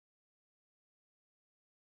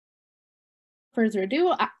further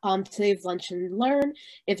ado, today's Lunch and Learn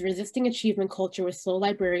is Resisting Achievement Culture with Slow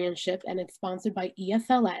Librarianship, and it's sponsored by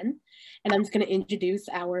ESLN. And I'm just going to introduce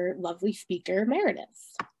our lovely speaker,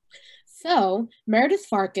 Meredith. So, Meredith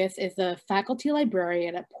Farkas is a faculty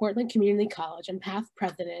librarian at Portland Community College and past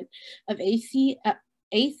president of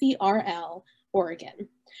ACRL, Oregon.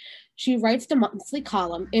 She writes the monthly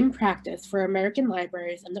column In Practice for American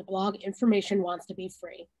Libraries and the blog Information Wants to Be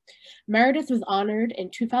Free. Meredith was honored in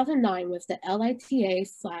 2009 with the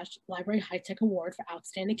LITA/Library High-Tech Award for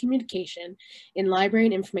Outstanding Communication in Library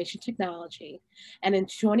and Information Technology, and in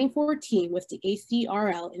 2014 with the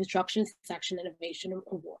ACRL Instruction Section Innovation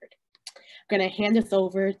Award. I'm going to hand this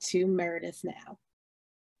over to Meredith now.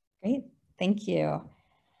 Great, thank you.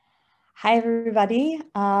 Hi, everybody.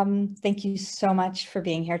 Thank you so much for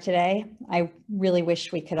being here today. I really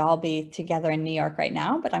wish we could all be together in New York right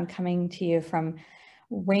now, but I'm coming to you from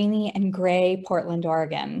rainy and gray Portland,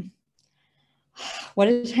 Oregon. What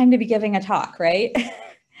a time to be giving a talk, right?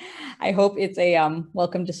 I hope it's a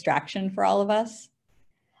welcome distraction for all of us.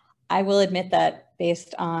 I will admit that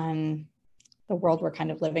based on the world we're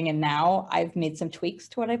kind of living in now, I've made some tweaks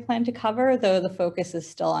to what I plan to cover, though the focus is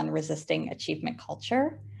still on resisting achievement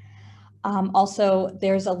culture. Also,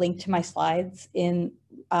 there's a link to my slides in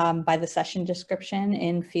by the session description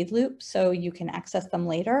in Feedloop, so you can access them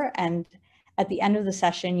later. And at the end of the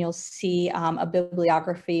session, you'll see a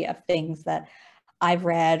bibliography of things that I've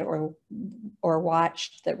read or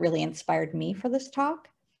watched that really inspired me for this talk.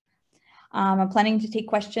 I'm planning to take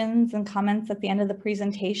questions and comments at the end of the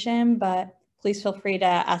presentation, but please feel free to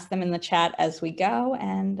ask them in the chat as we go,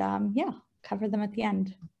 and yeah, cover them at the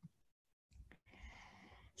end.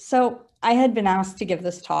 So I had been asked to give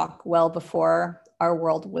this talk well before our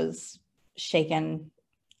world was shaken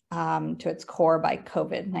to its core by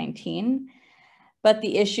COVID-19. But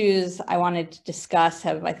the issues I wanted to discuss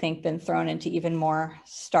have, I think, been thrown into even more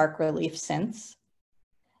stark relief since.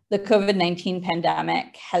 The COVID-19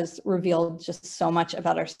 pandemic has revealed just so much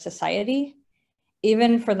about our society,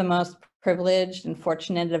 even for the most privileged and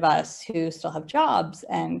fortunate of us who still have jobs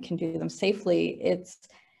and can do them safely. It's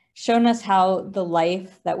shown us how the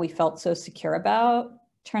life that we felt so secure about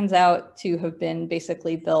turns out to have been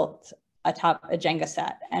basically built atop a Jenga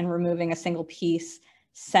set, and removing a single piece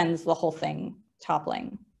sends the whole thing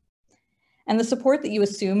toppling. And the support that you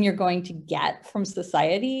assume you're going to get from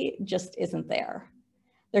society just isn't there.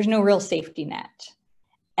 There's no real safety net.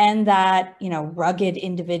 And that, rugged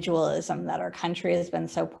individualism that our country has been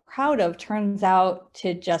so proud of turns out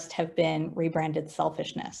to just have been rebranded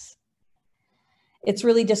selfishness. It's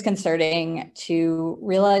really disconcerting to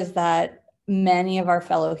realize that many of our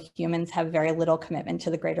fellow humans have very little commitment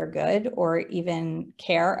to the greater good or even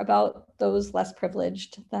care about those less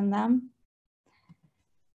privileged than them.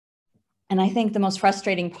 And I think the most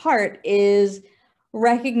frustrating part is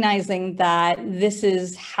recognizing that this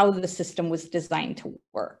is how the system was designed to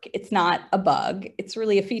work. It's not a bug, it's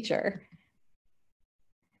really a feature.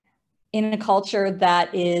 In a culture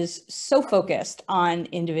that is so focused on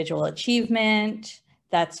individual achievement,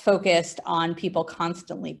 that's focused on people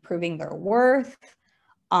constantly proving their worth,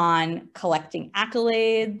 on collecting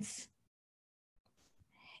accolades,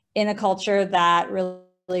 in a culture that really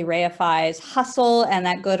reifies hustle and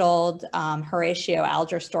that good old Horatio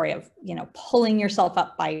Alger story of, pulling yourself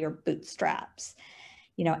up by your bootstraps.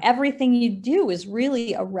 Everything you do is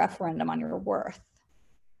really a referendum on your worth.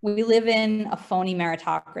 We live in a phony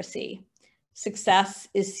meritocracy. Success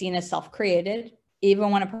is seen as self-created, even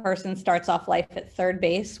when a person starts off life at third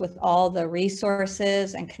base with all the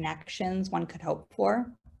resources and connections one could hope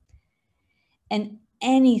for. And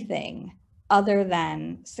anything other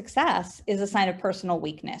than success is a sign of personal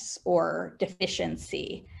weakness or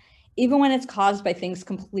deficiency, even when it's caused by things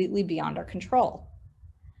completely beyond our control.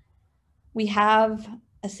 We have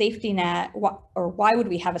a safety net, or why would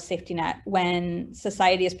we have a safety net when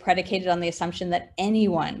society is predicated on the assumption that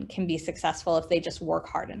anyone can be successful if they just work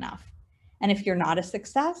hard enough? And if you're not a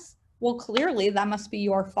success, well, clearly that must be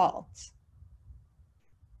your fault.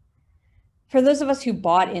 For those of us who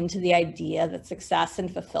bought into the idea that success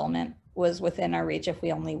and fulfillment was within our reach if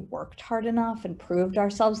we only worked hard enough and proved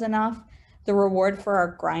ourselves enough, the reward for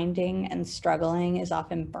our grinding and struggling is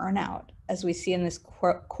often burnout, as we see in this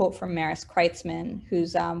quote from Maris Kreitzman,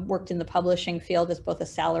 who's worked in the publishing field as both a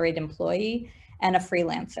salaried employee and a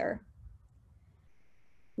freelancer.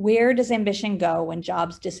 Where does ambition go when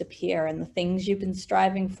jobs disappear and the things you've been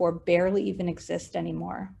striving for barely even exist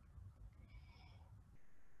anymore?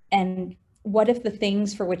 And what if the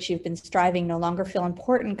things for which you've been striving no longer feel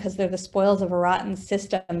important because they're the spoils of a rotten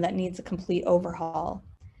system that needs a complete overhaul?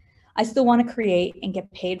 I still want to create and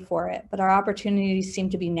get paid for it, but our opportunities seem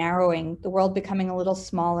to be narrowing, the world becoming a little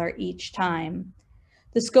smaller each time.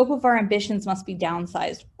 The scope of our ambitions must be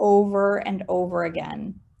downsized over and over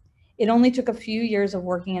again. It only took a few years of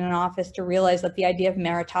working in an office to realize that the idea of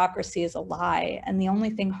meritocracy is a lie, and the only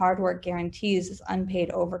thing hard work guarantees is unpaid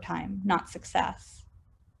overtime, not success.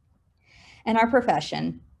 And our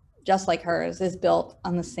profession, just like hers, is built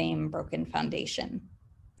on the same broken foundation.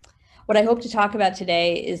 What I hope to talk about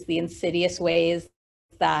today is the insidious ways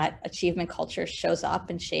that achievement culture shows up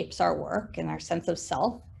and shapes our work and our sense of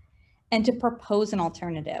self, and to propose an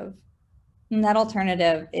alternative. And that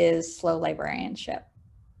alternative is slow librarianship.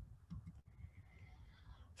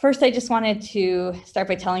 First, I just wanted to start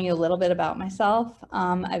by telling you a little bit about myself.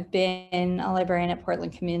 I've been a librarian at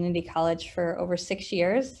Portland Community College for over 6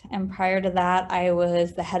 years. And prior to that, I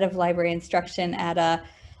was the head of library instruction at a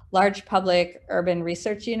large public urban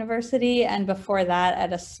research university, and before that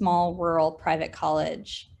at a small rural private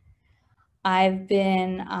college. I've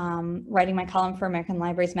been writing my column for American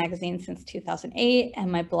Libraries magazine since 2008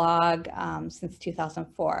 and my blog since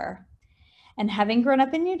 2004. And having grown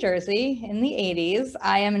up in New Jersey in the 80s,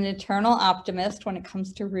 I am an eternal optimist when it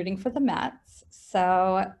comes to rooting for the Mets.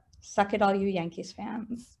 So suck it all, you Yankees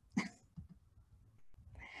fans.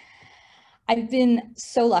 I've been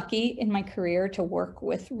so lucky in my career to work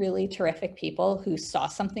with really terrific people who saw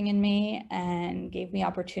something in me and gave me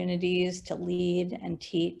opportunities to lead and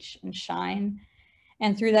teach and shine.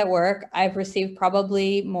 And through that work, I've received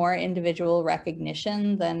probably more individual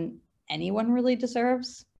recognition than anyone really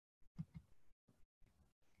deserves.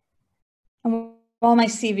 And while my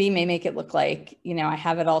CV may make it look like, I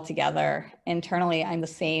have it all together, internally, I'm the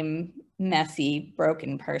same messy,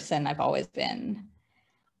 broken person I've always been.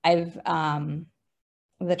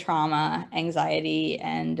 The trauma, anxiety,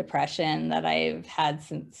 and depression that I've had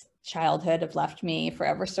since childhood have left me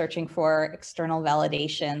forever searching for external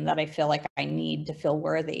validation that I feel like I need to feel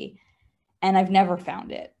worthy. And I've never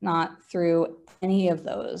found it, not through any of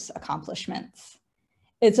those accomplishments.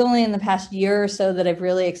 It's only in the past year or so that I've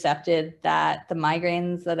really accepted that the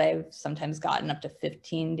migraines that I've sometimes gotten up to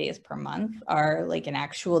 15 days per month are like an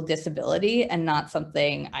actual disability and not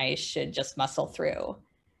something I should just muscle through.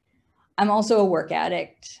 I'm also a work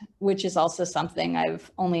addict, which is also something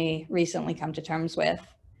I've only recently come to terms with.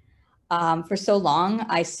 For so long,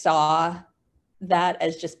 I saw that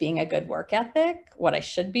as just being a good work ethic, what I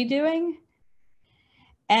should be doing.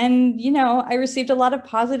 And, I received a lot of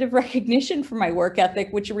positive recognition for my work ethic,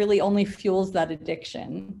 which really only fuels that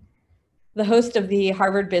addiction. The host of the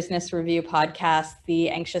Harvard Business Review podcast, The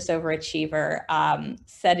Anxious Overachiever,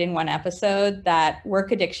 said in one episode that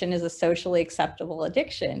work addiction is a socially acceptable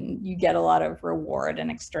addiction. You get a lot of reward and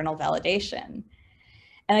external validation.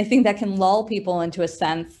 And I think that can lull people into a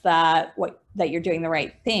sense that you're doing the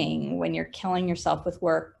right thing when you're killing yourself with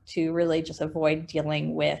work to really just avoid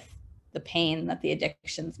dealing with the pain that the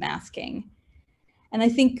addiction's masking. And I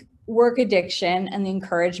think work addiction and the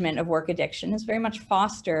encouragement of work addiction is very much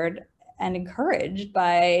fostered and encouraged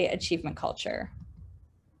by achievement culture.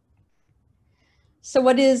 So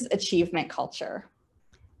what is achievement culture?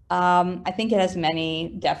 I think it has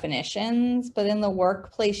many definitions, but in the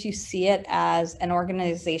workplace, you see it as an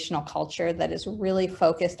organizational culture that is really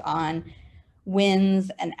focused on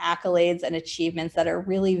wins and accolades and achievements that are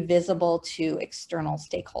really visible to external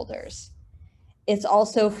stakeholders. It's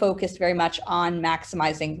also focused very much on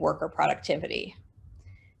maximizing worker productivity.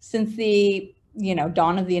 Since the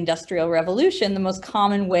dawn of the Industrial Revolution, the most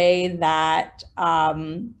common way that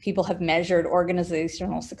people have measured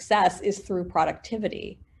organizational success is through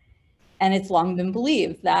productivity. And it's long been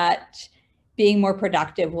believed that being more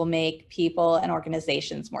productive will make people and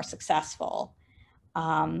organizations more successful.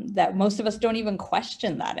 That most of us don't even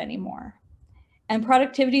question that anymore. And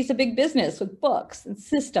productivity is a big business with books and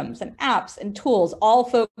systems and apps and tools, all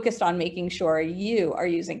focused on making sure you are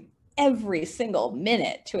using every single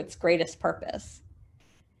minute to its greatest purpose.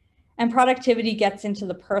 And productivity gets into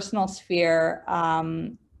the personal sphere,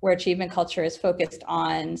 where achievement culture is focused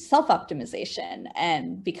on self-optimization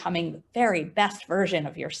and becoming the very best version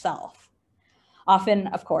of yourself. Often,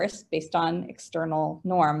 of course, based on external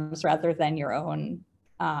norms rather than your own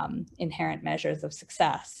inherent measures of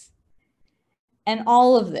success. And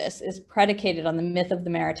all of this is predicated on the myth of the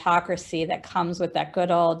meritocracy that comes with that good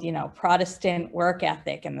old, Protestant work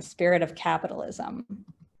ethic and the spirit of capitalism.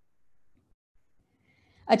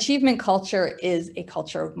 Achievement culture is a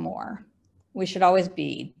culture of more. We should always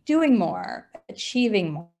be doing more,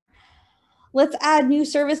 achieving more. Let's add new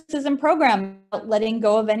services and programs without letting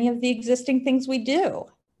go of any of the existing things we do.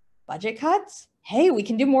 Budget cuts? Hey, we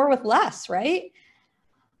can do more with less, right?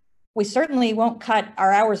 we certainly won't cut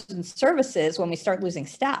our hours in services when we start losing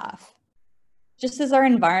staff. Just as our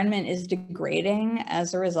environment is degrading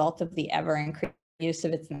as a result of the ever-increasing use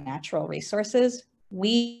of its natural resources,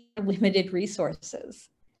 we have limited resources.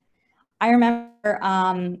 I remember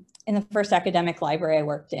in the first academic library I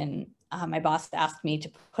worked in, my boss asked me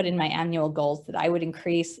to put in my annual goals that I would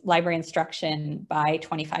increase library instruction by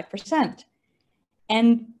 25%.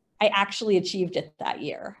 And I actually achieved it that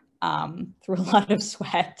year through a lot of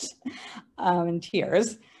sweat and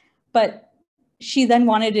tears. But she then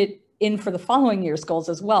wanted it in for the following year's goals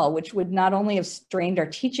as well, which would not only have strained our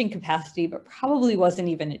teaching capacity, but probably wasn't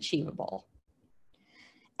even achievable.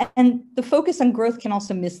 And the focus on growth can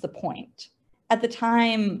also miss the point. At the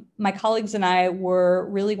time, my colleagues and I were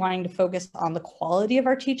really wanting to focus on the quality of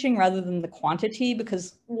our teaching rather than the quantity,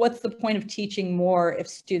 because what's the point of teaching more if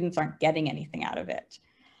students aren't getting anything out of it?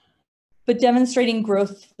 But demonstrating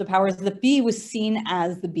growth, the powers that be, was seen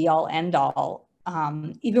as the be-all, end-all,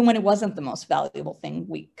 even when it wasn't the most valuable thing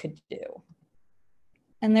we could do.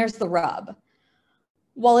 And there's the rub.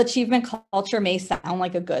 While achievement culture may sound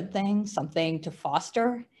like a good thing, something to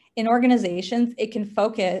foster, in organizations, it can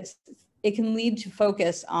lead to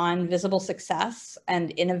focus on visible success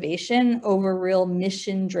and innovation over real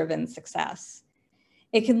mission-driven success.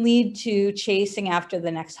 It can lead to chasing after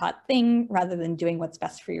the next hot thing rather than doing what's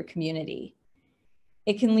best for your community.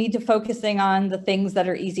 It can lead to focusing on the things that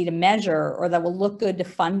are easy to measure or that will look good to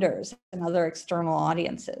funders and other external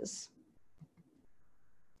audiences.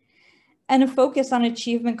 And a focus on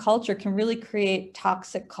achievement culture can really create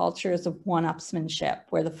toxic cultures of one-upsmanship,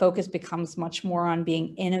 where the focus becomes much more on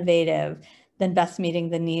being innovative than best meeting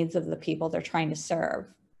the needs of the people they're trying to serve.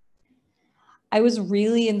 I was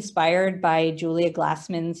really inspired by Julia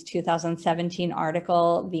Glassman's 2017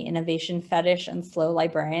 article, The Innovation Fetish and Slow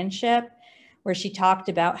Librarianship, where she talked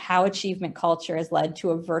about how achievement culture has led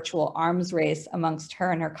to a virtual arms race amongst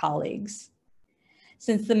her and her colleagues.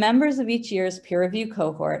 Since the members of each year's peer review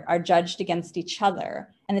cohort are judged against each other,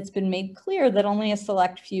 and it's been made clear that only a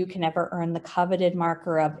select few can ever earn the coveted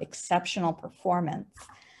marker of exceptional performance,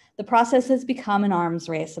 the process has become an arms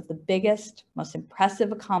race of the biggest, most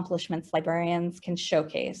impressive accomplishments librarians can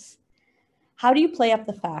showcase. How do you play up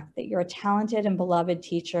the fact that you're a talented and beloved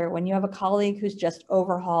teacher when you have a colleague who's just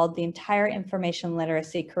overhauled the entire information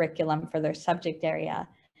literacy curriculum for their subject area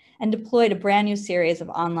and deployed a brand new series of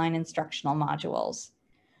online instructional modules?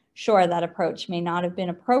 Sure, that approach may not have been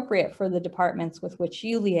appropriate for the departments with which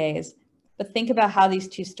you liaise, but think about how these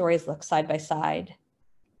two stories look side by side.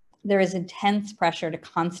 There is intense pressure to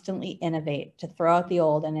constantly innovate, to throw out the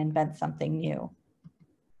old and invent something new.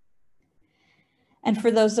 And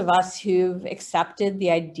for those of us who've accepted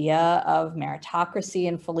the idea of meritocracy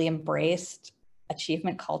and fully embraced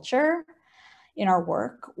achievement culture in our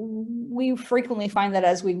work, we frequently find that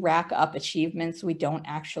as we rack up achievements, we don't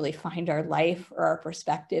actually find our life or our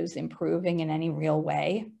perspectives improving in any real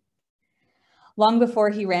way. Long before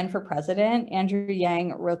he ran for president, Andrew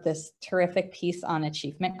Yang wrote this terrific piece on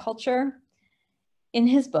achievement culture. In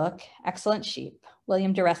his book, Excellent Sheep,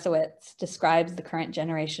 William Deresiewicz describes the current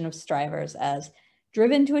generation of strivers as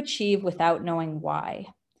driven to achieve without knowing why.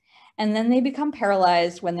 And then they become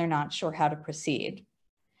paralyzed when they're not sure how to proceed.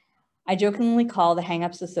 I jokingly call the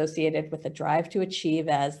hangups associated with the drive to achieve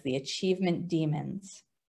as the achievement demons.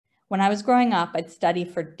 When I was growing up, I'd study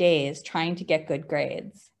for days trying to get good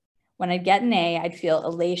grades. When I'd get an A, I'd feel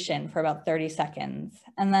elation for about 30 seconds,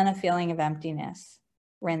 and then a feeling of emptiness,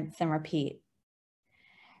 rinse and repeat.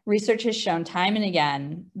 Research has shown time and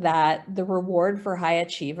again that the reward for high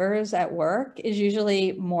achievers at work is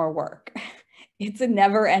usually more work. It's a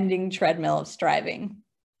never-ending treadmill of striving.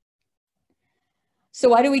 So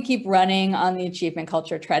why do we keep running on the achievement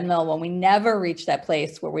culture treadmill when we never reach that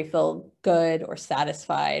place where we feel good or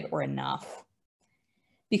satisfied or enough?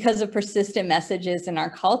 Because of persistent messages in our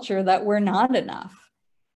culture that we're not enough.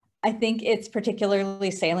 I think it's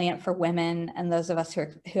particularly salient for women and those of us who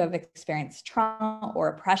have experienced trauma or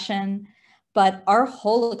oppression, but our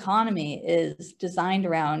whole economy is designed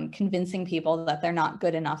around convincing people that they're not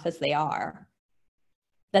good enough as they are,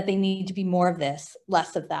 that they need to be more of this,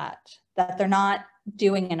 less of that they're not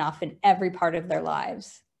doing enough in every part of their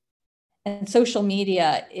lives. And social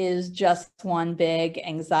media is just one big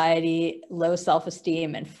anxiety, low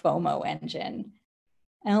self-esteem, and FOMO engine.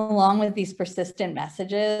 And along with these persistent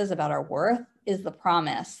messages about our worth is the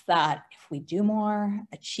promise that if we do more,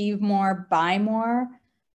 achieve more, buy more,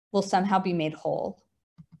 we'll somehow be made whole.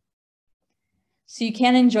 So you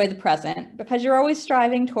can't enjoy the present because you're always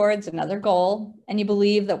striving towards another goal, and you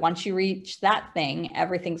believe that once you reach that thing,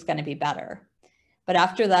 everything's going to be better. But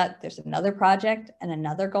after that, there's another project and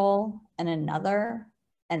another goal and another,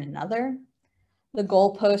 and another, the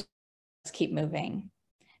goalposts keep moving.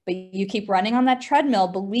 But you keep running on that treadmill,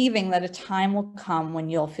 believing that a time will come when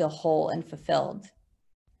you'll feel whole and fulfilled.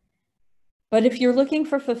 But if you're looking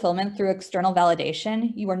for fulfillment through external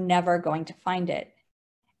validation, you are never going to find it.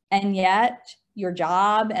 And yet, your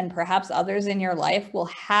job and perhaps others in your life will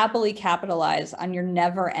happily capitalize on your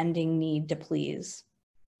never-ending need to please.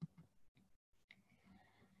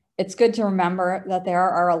 It's good to remember that there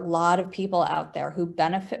are a lot of people out there who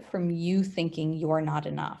benefit from you thinking you're not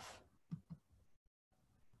enough.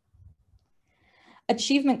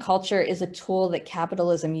 Achievement culture is a tool that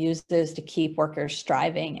capitalism uses to keep workers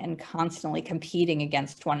striving and constantly competing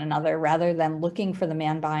against one another rather than looking for the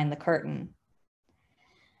man behind the curtain.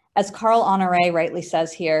 As Carl Honore rightly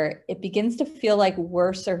says here, it begins to feel like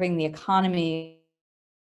we're serving the economy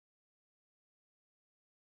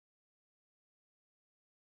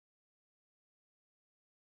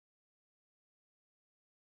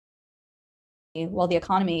while the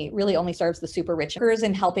economy really only serves the super rich. Workers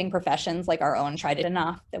in helping professions like our own tried it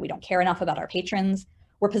enough, that we don't care enough about our patrons.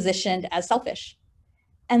 We're positioned as selfish.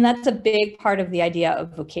 And that's a big part of the idea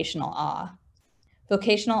of vocational awe.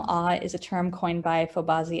 Vocational awe is a term coined by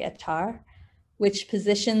Fobazi Ettar, which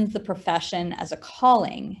positions the profession as a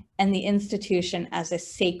calling and the institution as a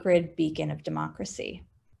sacred beacon of democracy.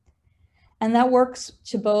 And that works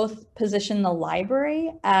to both position the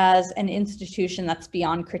library as an institution that's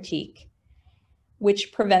beyond critique,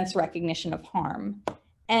 which prevents recognition of harm,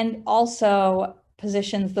 and also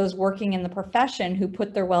positions those working in the profession who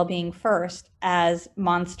put their well-being first as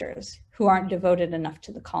monsters who aren't devoted enough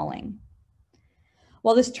to the calling.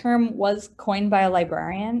 While this term was coined by a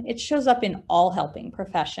librarian, it shows up in all helping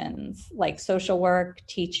professions like social work,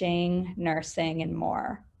 teaching, nursing, and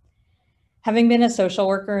more. Having been a social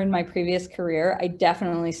worker in my previous career, I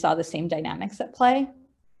definitely saw the same dynamics at play.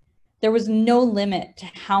 There was no limit to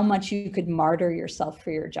how much you could martyr yourself for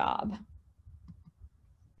your job.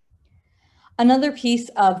 Another piece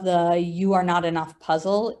of the you are not enough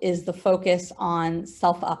puzzle is the focus on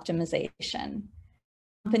self-optimization.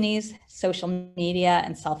 Companies, social media,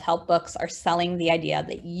 and self-help books are selling the idea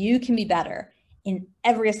that you can be better in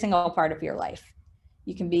every single part of your life.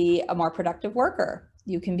 You can be a more productive worker.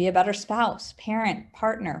 You can be a better spouse, parent,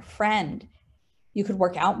 partner, friend. You could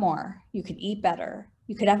work out more. You could eat better.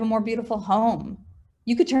 You could have a more beautiful home.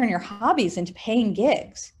 You could turn your hobbies into paying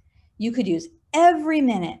gigs. You could use every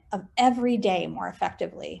minute of every day more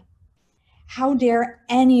effectively. How dare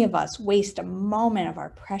any of us waste a moment of our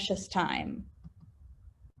precious time?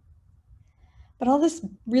 But all this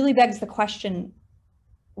really begs the question,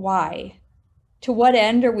 why? To what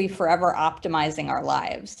end are we forever optimizing our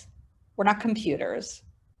lives? We're not computers.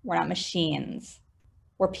 We're not machines.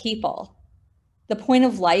 We're people. The point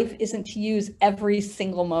of life isn't to use every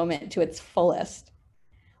single moment to its fullest.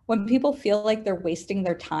 When people feel like they're wasting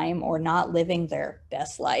their time or not living their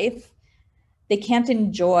best life, they can't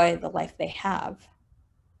enjoy the life they have.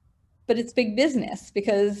 But it's big business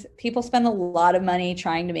because people spend a lot of money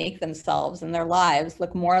trying to make themselves and their lives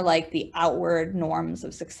look more like the outward norms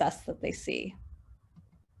of success that they see.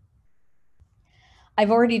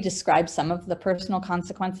 I've already described some of the personal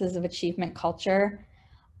consequences of achievement culture,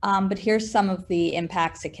 but here's some of the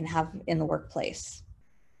impacts it can have in the workplace.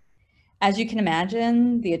 As you can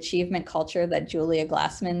imagine, the achievement culture that Julia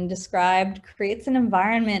Glassman described creates an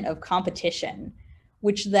environment of competition,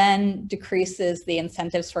 which then decreases the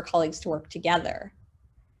incentives for colleagues to work together.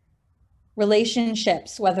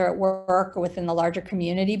 Relationships, whether at work or within the larger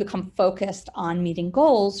community, become focused on meeting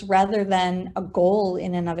goals rather than a goal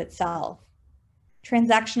in and of itself.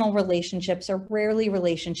 Transactional relationships are rarely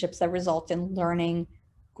relationships that result in learning,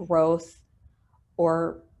 growth,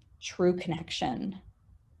 or true connection.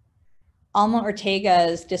 Alma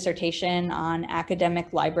Ortega's dissertation on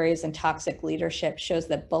academic libraries and toxic leadership shows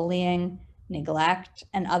that bullying, neglect,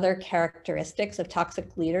 and other characteristics of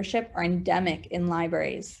toxic leadership are endemic in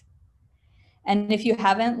libraries. And if you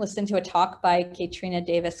haven't listened to a talk by Katrina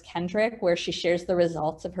Davis Kendrick, where she shares the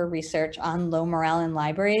results of her research on low morale in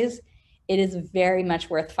libraries, it is very much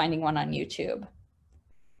worth finding one on YouTube.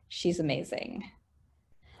 She's amazing.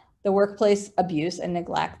 The workplace abuse and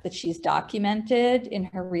neglect that she's documented in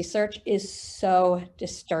her research is so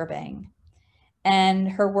disturbing. And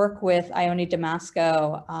her work with Ione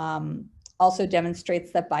Damasco also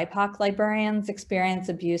demonstrates that BIPOC librarians experience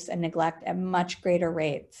abuse and neglect at much greater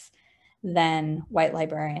rates than white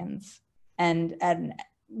librarians, and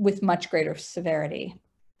with much greater severity.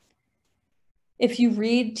 If you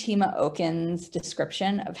read Tima Oken's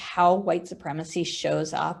description of how white supremacy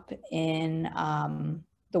shows up in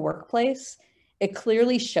the workplace, it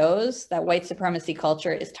clearly shows that white supremacy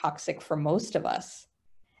culture is toxic for most of us.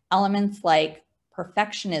 Elements like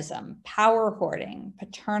perfectionism, power hoarding,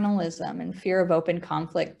 paternalism, and fear of open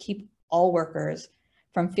conflict keep all workers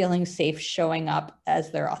from feeling safe showing up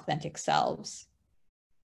as their authentic selves.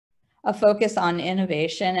 A focus on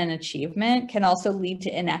innovation and achievement can also lead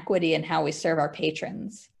to inequity in how we serve our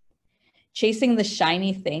patrons. Chasing the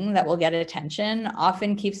shiny thing that will get attention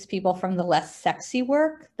often keeps people from the less sexy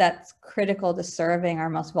work that's critical to serving our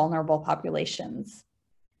most vulnerable populations.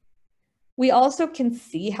 We also can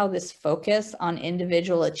see how this focus on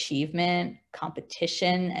individual achievement,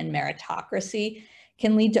 competition, and meritocracy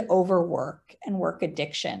can lead to overwork and work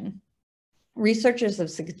addiction. Researchers have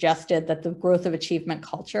suggested that the growth of achievement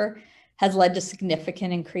culture has led to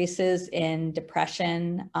significant increases in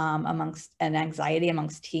depression and anxiety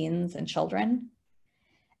amongst teens and children.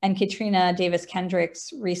 And Katrina Davis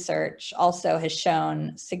Kendrick's research also has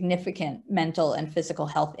shown significant mental and physical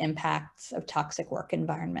health impacts of toxic work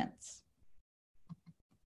environments.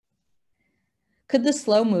 Could the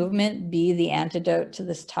slow movement be the antidote to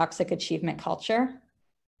this toxic achievement culture?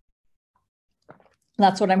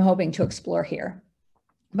 That's what I'm hoping to explore here.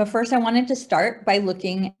 But first, I wanted to start by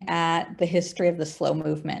looking at the history of the slow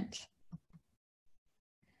movement.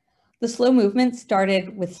 The slow movement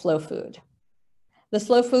started with slow food. The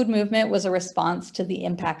slow food movement was a response to the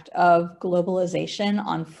impact of globalization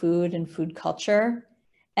on food and food culture.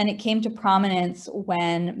 And it came to prominence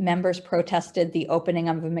when members protested the opening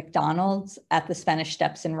of a McDonald's at the Spanish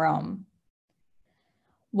Steps in Rome.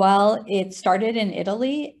 While it started in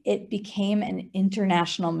Italy, it became an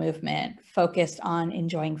international movement focused on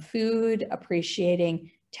enjoying food, appreciating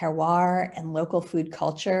terroir and local food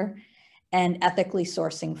culture, and ethically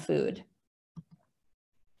sourcing food.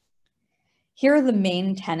 Here are the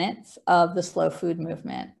main tenets of the slow food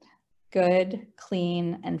movement: good,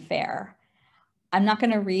 clean, and fair. I'm not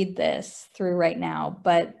going to read this through right now,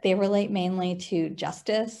 but they relate mainly to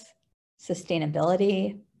justice,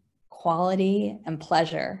 sustainability, quality, and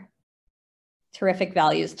pleasure. Terrific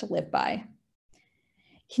values to live by.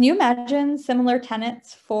 Can you imagine similar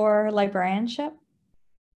tenets for librarianship?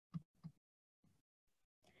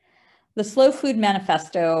 The Slow Food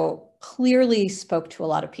Manifesto clearly spoke to a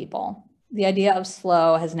lot of people. The idea of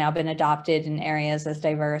slow has now been adopted in areas as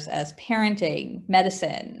diverse as parenting,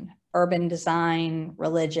 medicine, urban design,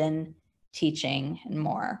 religion, teaching, and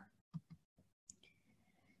more.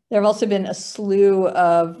 There have also been a slew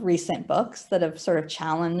of recent books that have sort of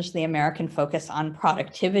challenged the American focus on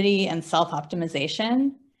productivity and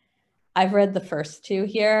self-optimization. I've read the first two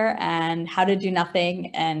here, and How to Do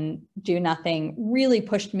Nothing and Do Nothing really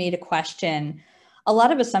pushed me to question a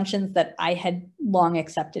lot of assumptions that I had long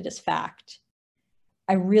accepted as fact.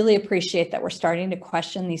 I really appreciate that we're starting to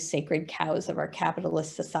question these sacred cows of our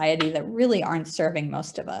capitalist society that really aren't serving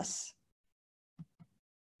most of us.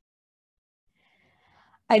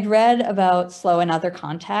 I'd read about slow in other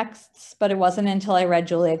contexts, but it wasn't until I read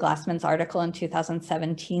Julia Glassman's article in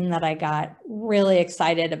 2017 that I got really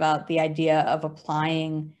excited about the idea of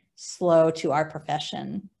applying slow to our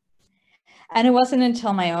profession. And it wasn't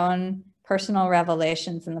until my own personal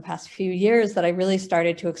revelations in the past few years that I really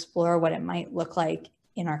started to explore what it might look like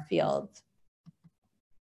in our field.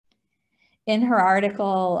 In her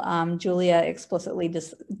article, Julia explicitly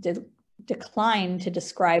declined to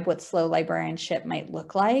describe what slow librarianship might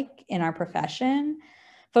look like in our profession,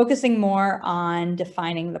 focusing more on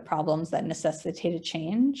defining the problems that necessitated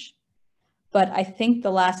change. But I think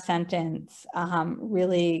the last sentence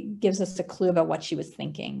really gives us a clue about what she was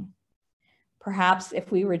thinking. Perhaps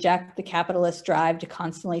if we reject the capitalist drive to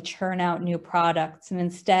constantly churn out new products and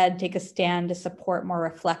instead take a stand to support more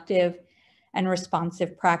reflective and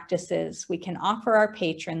responsive practices, we can offer our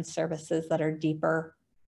patrons services that are deeper,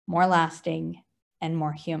 more lasting, and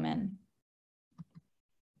more human.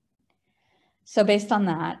 So based on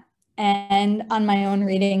that, and on my own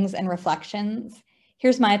readings and reflections,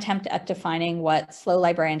 here's my attempt at defining what slow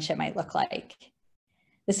librarianship might look like.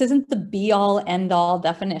 This isn't the be-all, end-all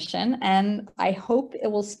definition, and I hope it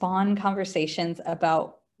will spawn conversations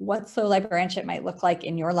about what slow librarianship might look like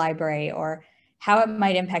in your library or how it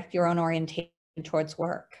might impact your own orientation towards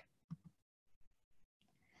work.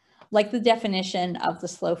 Like the definition of the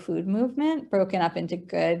slow food movement, broken up into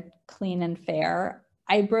good, clean, and fair,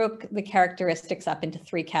 I broke the characteristics up into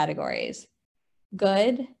three categories: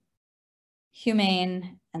 good,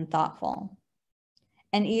 humane, and thoughtful.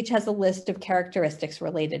 And each has a list of characteristics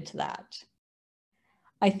related to that.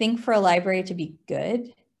 I think for a library to be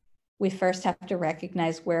good, we first have to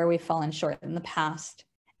recognize where we've fallen short in the past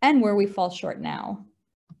and where we fall short now.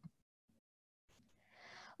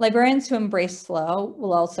 Librarians who embrace slow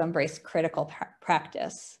will also embrace critical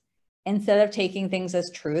practice. Instead of taking things as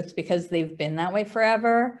truth because they've been that way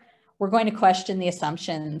forever, we're going to question the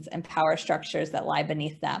assumptions and power structures that lie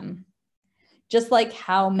beneath them. Just like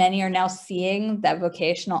how many are now seeing that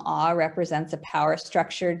vocational awe represents a power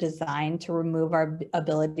structure designed to remove our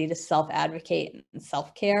ability to self-advocate and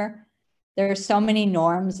self-care, there are so many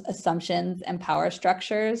norms, assumptions, and power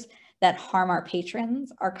structures that harm our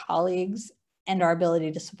patrons, our colleagues, and our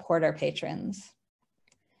ability to support our patrons.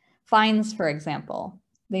 Fines, for example,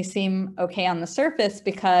 they seem okay on the surface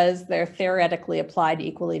because they're theoretically applied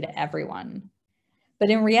equally to everyone. But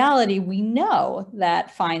in reality, we know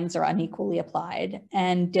that fines are unequally applied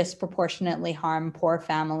and disproportionately harm poor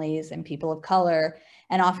families and people of color,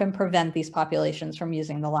 and often prevent these populations from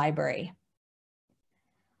using the library.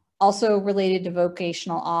 Also related to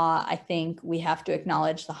vocational awe, I think we have to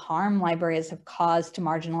acknowledge the harm libraries have caused to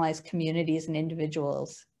marginalized communities and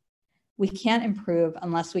individuals. We can't improve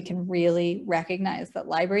unless we can really recognize that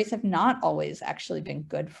libraries have not always actually been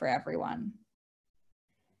good for everyone.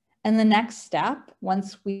 And the next step,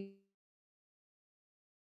 once we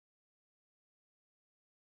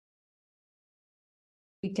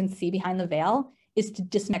can see behind the veil, is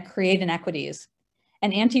to create inequities.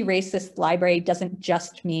 An anti-racist library doesn't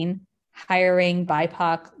just mean hiring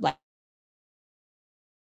BIPOC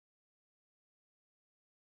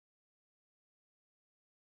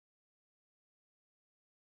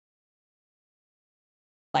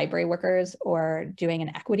library workers or doing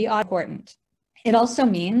an equity audit. Important. It also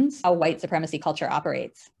means how white supremacy culture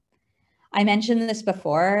operates. I mentioned this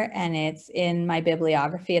before, and it's in my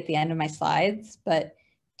bibliography at the end of my slides, but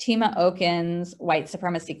Tima Oken's white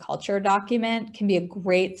supremacy culture document can be a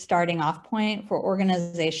great starting off point for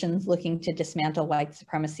organizations looking to dismantle white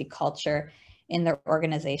supremacy culture in their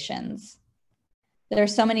organizations. There are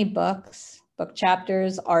so many books, book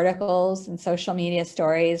chapters, articles, and social media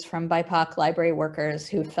stories from BIPOC library workers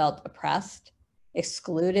who felt oppressed,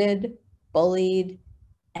 excluded, bullied,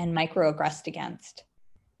 and microaggressed against.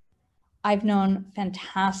 I've known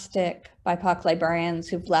fantastic BIPOC librarians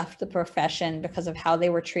who've left the profession because of how they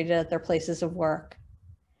were treated at their places of work.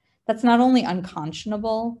 That's not only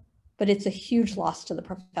unconscionable, but it's a huge loss to the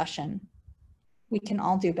profession. We can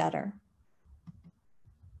all do better.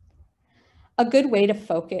 A good way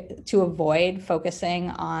to avoid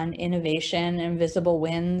focusing on innovation and visible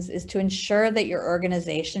wins is to ensure that your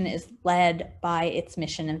organization is led by its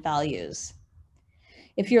mission and values.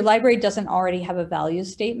 If your library doesn't already have a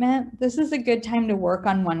values statement, this is a good time to work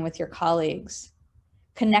on one with your colleagues.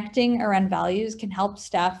 Connecting around values can help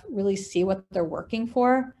staff really see what they're working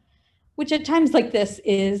for, which at times like this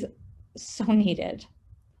is so needed.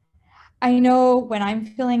 I know when I'm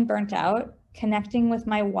feeling burnt out, connecting with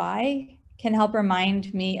my why can help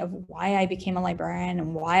remind me of why I became a librarian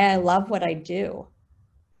and why I love what I do.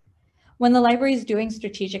 When the library is doing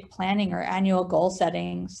strategic planning or annual goal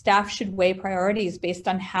setting, staff should weigh priorities based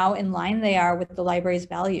on how in line they are with the library's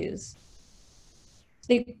values.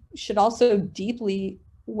 They should also deeply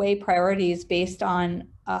weigh priorities based on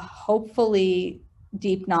a hopefully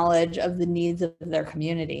deep knowledge of the needs of their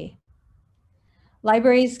community.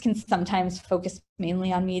 Libraries can sometimes focus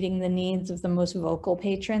mainly on meeting the needs of the most vocal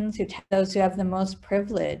patrons, those who have the most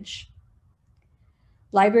privilege.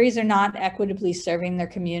 Libraries are not equitably serving their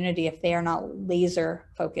community if they are not laser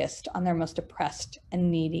focused on their most oppressed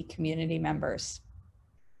and needy community members.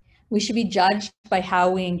 We should be judged by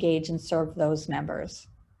how we engage and serve those members.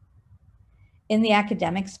 In the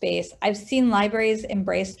academic space, I've seen libraries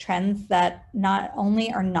embrace trends that not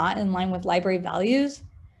only are not in line with library values,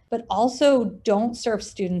 but also don't serve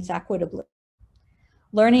students equitably.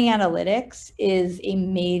 Learning analytics is a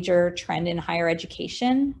major trend in higher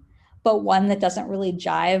education, but one that doesn't really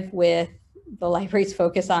jive with the library's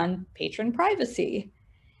focus on patron privacy.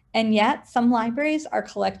 And yet some libraries are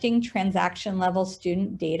collecting transaction level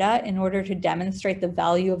student data in order to demonstrate the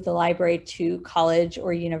value of the library to college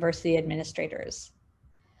or university administrators.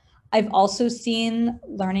 I've also seen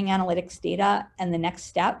learning analytics data and the next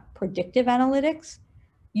step, predictive analytics,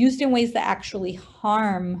 used in ways that actually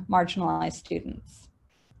harm marginalized students.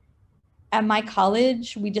 At my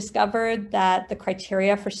college, we discovered that the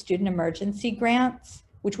criteria for student emergency grants,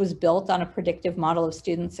 which was built on a predictive model of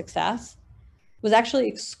student success, was actually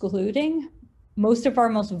excluding most of our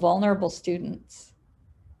most vulnerable students.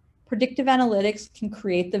 Predictive analytics can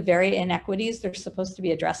create the very inequities they're supposed to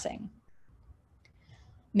be addressing.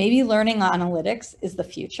 Maybe learning analytics is the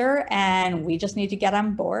future and we just need to get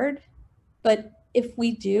on board. But if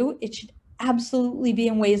we do, it should absolutely be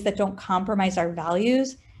in ways that don't compromise our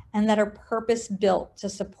values and that are purpose-built to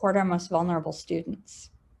support our most vulnerable students.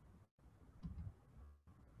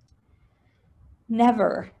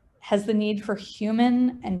 Never Has the need for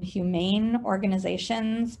human and humane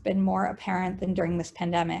organizations been more apparent than during this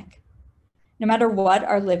pandemic? No matter what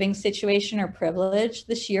our living situation or privilege,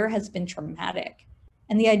 this year has been traumatic.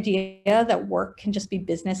 And the idea that work can just be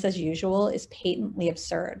business as usual is patently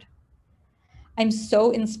absurd. I'm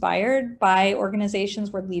so inspired by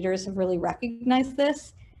organizations where leaders have really recognized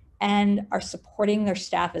this and are supporting their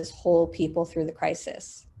staff as whole people through the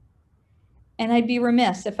crisis. And I'd be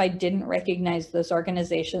remiss if I didn't recognize those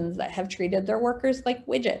organizations that have treated their workers like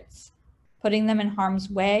widgets, putting them in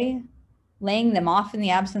harm's way, laying them off in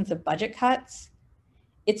the absence of budget cuts.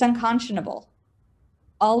 It's unconscionable.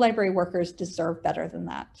 All library workers deserve better than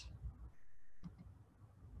that.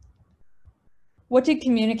 What did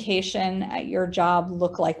communication at your job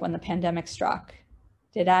look like when the pandemic struck?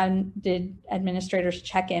 Did administrators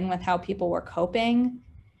check in with how people were coping?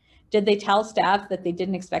 Did they tell staff that they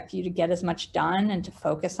didn't expect you to get as much done and to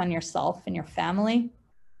focus on yourself and your family?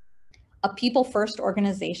 A people-first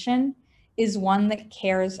organization is one that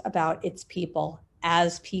cares about its people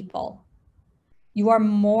as people. You are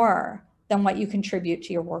more than what you contribute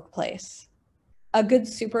to your workplace. A good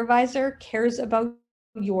supervisor cares about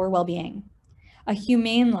your well-being. A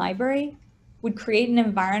humane library would create an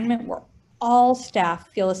environment where all staff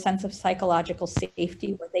feel a sense of psychological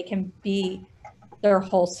safety, where they can be their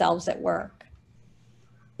whole selves at work.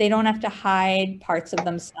 They don't have to hide parts of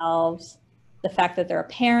themselves, the fact that they're a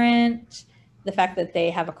parent, the fact that they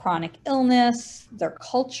have a chronic illness, their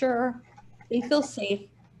culture. They feel safe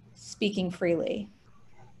speaking freely.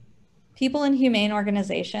 People in humane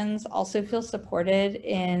organizations also feel supported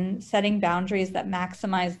in setting boundaries that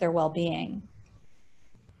maximize their well-being.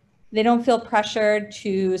 They don't feel pressured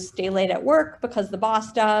to stay late at work because the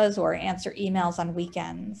boss does, or answer emails on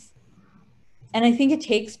weekends. And I think it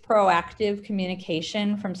takes proactive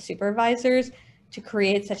communication from supervisors to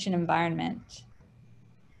create such an environment.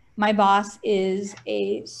 My boss is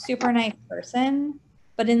a super nice person,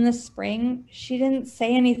 but in the spring, she didn't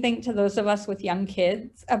say anything to those of us with young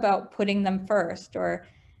kids about putting them first, or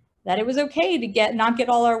that it was okay to not get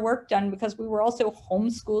all our work done because we were also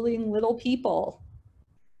homeschooling little people.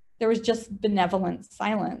 There was just benevolent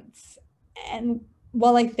silence. And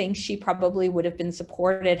while I think she probably would have been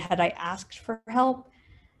supported had I asked for help,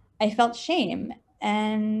 I felt shame.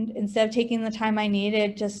 And instead of taking the time I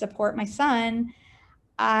needed to support my son,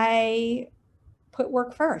 I put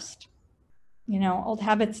work first. You know, old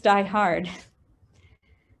habits die hard.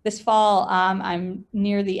 This fall, I'm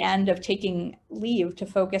near the end of taking leave to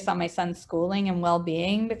focus on my son's schooling and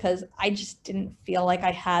well-being because I just didn't feel like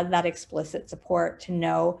I had that explicit support to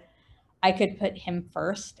know I could put him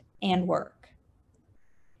first and work.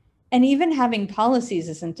 And even having policies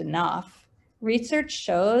isn't enough. Research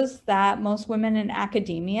shows that most women in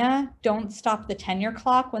academia don't stop the tenure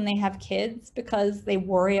clock when they have kids because they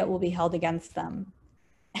worry it will be held against them.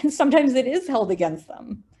 And sometimes it is held against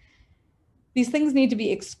them. These things need to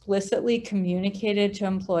be explicitly communicated to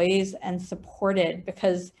employees and supported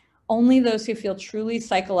because only those who feel truly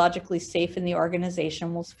psychologically safe in the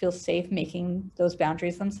organization will feel safe making those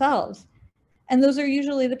boundaries themselves. And those are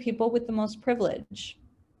usually the people with the most privilege.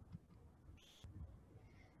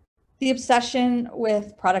 The obsession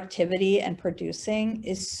with productivity and producing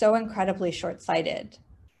is so incredibly short-sighted.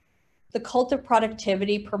 The cult of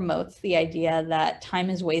productivity promotes the idea that time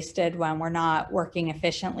is wasted when we're not working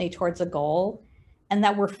efficiently towards a goal, and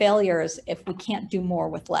that we're failures if we can't do more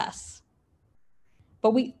with less.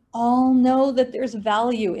 But we all know that there's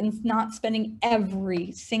value in not spending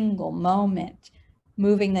every single moment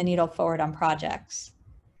moving the needle forward on projects.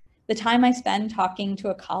 The time I spend talking to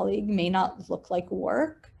a colleague may not look like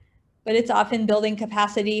work, but it's often building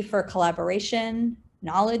capacity for collaboration,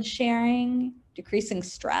 knowledge sharing, decreasing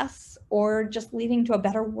stress, or just leading to a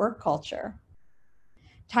better work culture.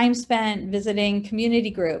 Time spent visiting community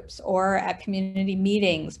groups or at community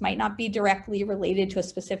meetings might not be directly related to a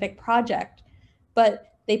specific project,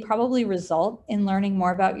 but they probably result in learning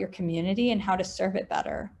more about your community and how to serve it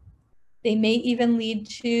better. They may even lead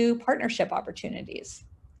to partnership opportunities.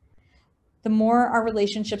 The more our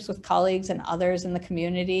relationships with colleagues and others in the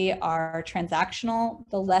community are transactional,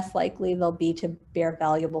 the less likely they'll be to bear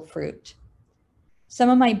valuable fruit. Some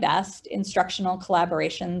of my best instructional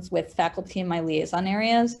collaborations with faculty in my liaison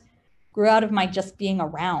areas grew out of my just being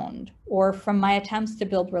around or from my attempts to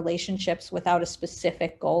build relationships without a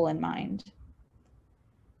specific goal in mind.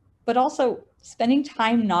 But also, spending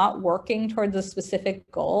time not working towards a specific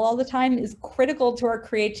goal all the time is critical to our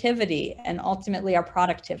creativity and ultimately our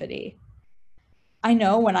productivity. I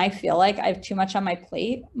know when I feel like I have too much on my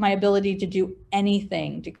plate, my ability to do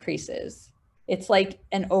anything decreases. It's like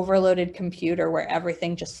an overloaded computer where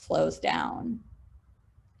everything just slows down.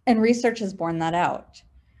 And research has borne that out.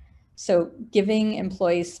 So giving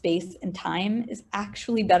employees space and time is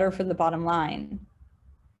actually better for the bottom line.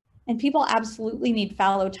 And people absolutely need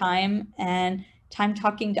fallow time and time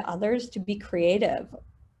talking to others to be creative.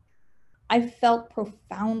 I've felt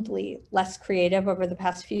profoundly less creative over the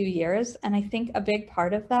past few years. And I think a big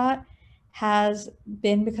part of that has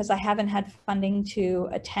been because I haven't had funding to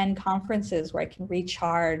attend conferences where I can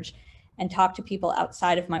recharge and talk to people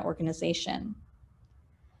outside of my organization.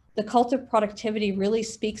 The cult of productivity really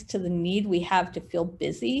speaks to the need we have to feel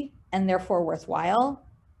busy and therefore worthwhile.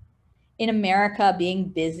 In America, being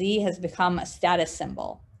busy has become a status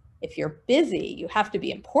symbol. If you're busy, you have to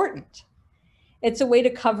be important. It's a way to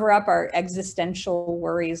cover up our existential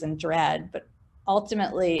worries and dread, but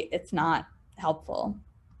ultimately it's not helpful.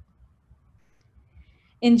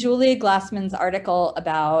 In Julia Glassman's article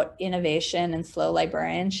about innovation and slow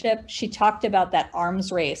librarianship, she talked about that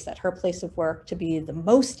arms race at her place of work to be the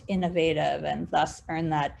most innovative and thus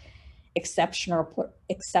earn that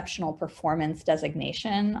exceptional performance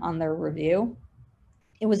designation on their review.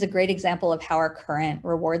 It was a great example of how our current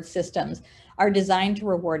reward systems are designed to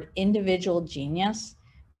reward individual genius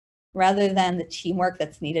rather than the teamwork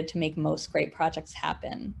that's needed to make most great projects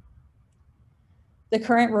happen. The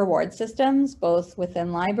current reward systems, both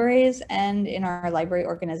within libraries and in our library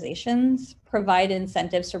organizations, provide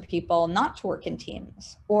incentives for people not to work in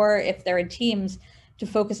teams, or if they're in teams, to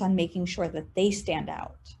focus on making sure that they stand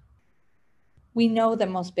out. We know that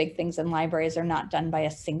most big things in libraries are not done by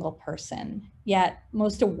a single person, yet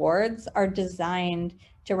most awards are designed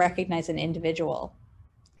to recognize an individual.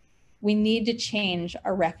 We need to change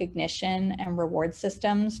our recognition and reward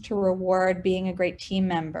systems to reward being a great team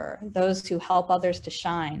member, those who help others to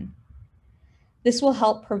shine. This will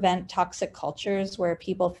help prevent toxic cultures where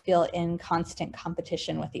people feel in constant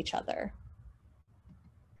competition with each other.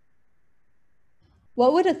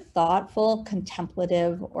 What would a thoughtful,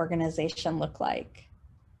 contemplative organization look like?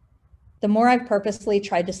 The more I've purposely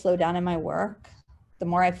tried to slow down in my work, the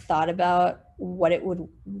more I've thought about what it would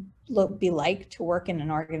be like to work in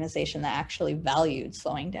an organization that actually valued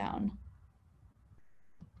slowing down.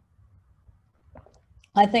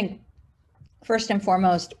 I think first and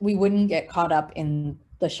foremost, we wouldn't get caught up in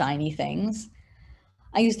the shiny things.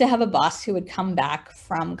 I used to have a boss who would come back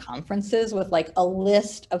from conferences with like a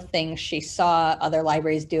list of things she saw other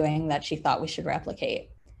libraries doing that she thought we should replicate.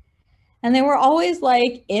 And they were always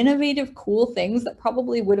like innovative, cool things that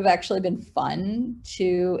probably would have actually been fun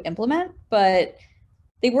to implement, but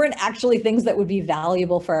they weren't actually things that would be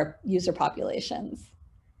valuable for our user populations.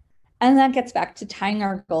 And that gets back to tying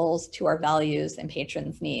our goals to our values and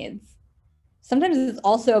patrons' needs. Sometimes it's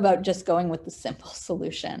also about just going with the simple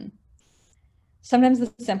solution. Sometimes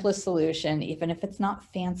the simplest solution, even if it's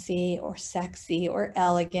not fancy or sexy or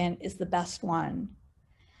elegant, is the best one.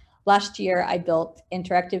 Last year, I built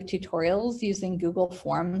interactive tutorials using Google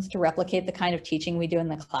Forms to replicate the kind of teaching we do in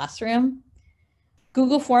the classroom.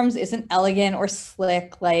 Google Forms isn't elegant or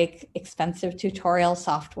slick like expensive tutorial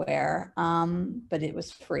software, but it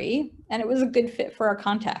was free and it was a good fit for our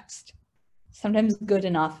context. Sometimes good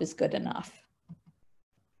enough is good enough.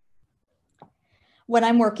 When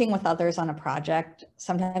I'm working with others on a project,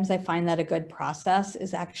 sometimes I find that a good process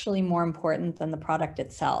is actually more important than the product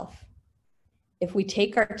itself. If we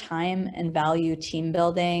take our time and value team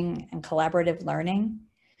building and collaborative learning,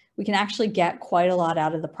 we can actually get quite a lot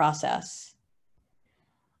out of the process.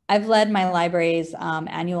 I've led my library's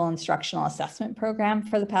annual instructional assessment program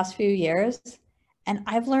for the past few years, and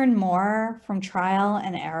I've learned more from trial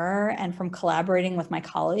and error and from collaborating with my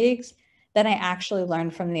colleagues than I actually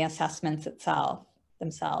learned from the assessments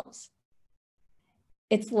themselves.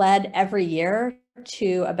 It's led every year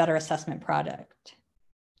to a better assessment product.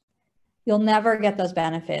 You'll never get those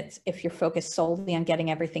benefits if you're focused solely on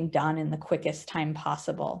getting everything done in the quickest time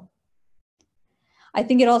possible. I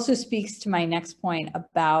think it also speaks to my next point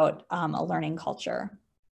about a learning culture.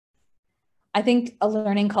 I think a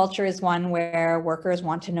learning culture is one where workers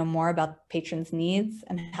want to know more about patrons' needs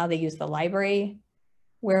and how they use the library,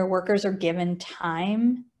 where workers are given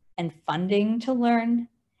time and funding to learn,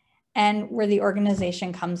 and where the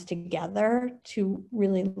organization comes together to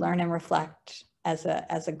really learn and reflect as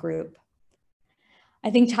a group. I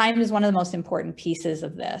think time is one of the most important pieces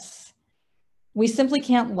of this. We simply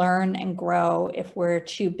can't learn and grow if we're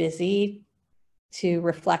too busy to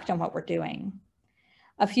reflect on what we're doing.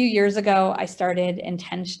 A few years ago, I started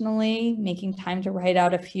intentionally making time to write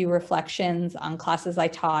out a few reflections on classes I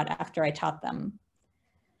taught after I taught them.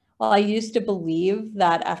 While I used to believe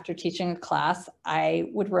that after teaching a class, I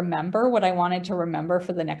would remember what I wanted to remember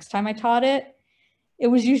for the next time I taught it, it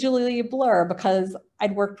was usually a blur because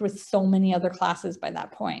I'd worked with so many other classes by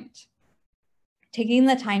that point. Taking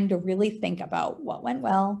the time to really think about what went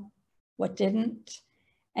well, what didn't,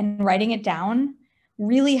 and writing it down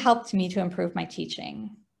really helped me to improve my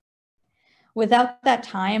teaching. Without that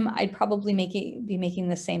time, I'd probably be making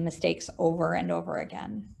the same mistakes over and over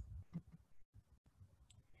again.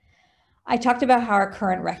 I talked about how our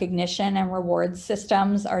current recognition and reward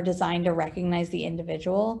systems are designed to recognize the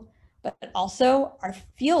individual, but also our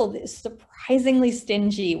field is surprisingly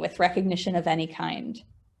stingy with recognition of any kind.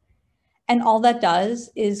 And all that does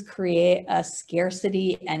is create a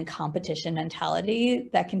scarcity and competition mentality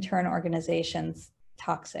that can turn organizations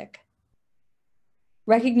toxic.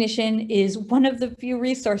 Recognition is one of the few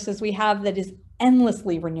resources we have that is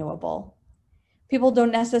endlessly renewable. People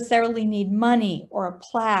don't necessarily need money or a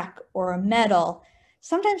plaque or a medal.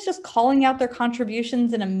 Sometimes just calling out their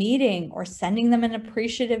contributions in a meeting or sending them an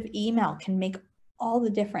appreciative email can make all the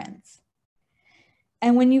difference.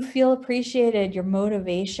 And when you feel appreciated, your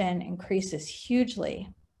motivation increases hugely.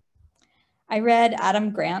 I read Adam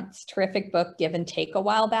Grant's terrific book, Give and Take, a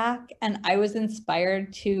while back, and I was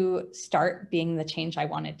inspired to start being the change I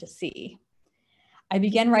wanted to see. I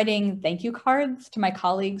began writing thank you cards to my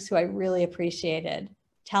colleagues who I really appreciated,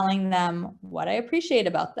 telling them what I appreciate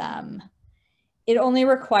about them. It only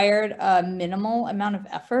required a minimal amount of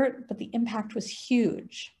effort, but the impact was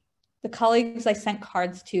huge. The colleagues I sent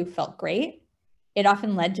cards to felt great. It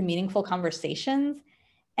often led to meaningful conversations,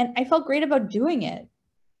 and I felt great about doing it.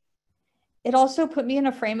 It also put me in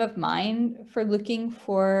a frame of mind for looking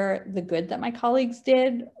for the good that my colleagues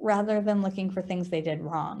did rather than looking for things they did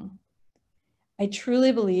wrong. I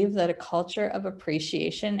truly believe that a culture of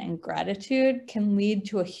appreciation and gratitude can lead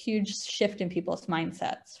to a huge shift in people's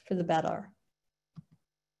mindsets for the better.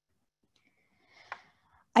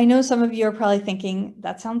 I know some of you are probably thinking,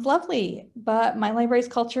 that sounds lovely, but my library's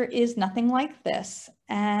culture is nothing like this,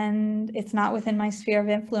 and it's not within my sphere of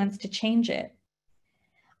influence to change it.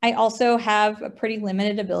 I also have a pretty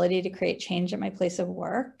limited ability to create change at my place of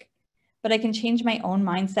work, but I can change my own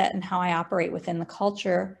mindset and how I operate within the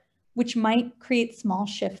culture, which might create small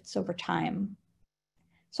shifts over time.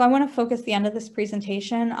 So I want to focus the end of this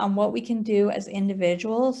presentation on what we can do as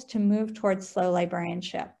individuals to move towards slow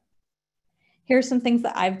librarianship. Here are some things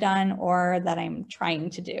that I've done or that I'm trying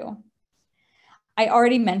to do. I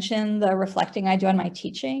already mentioned the reflecting I do on my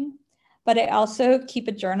teaching, but I also keep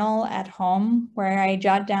a journal at home where I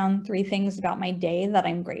jot down 3 things about my day that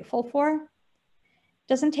I'm grateful for. It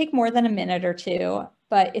doesn't take more than a minute or 2,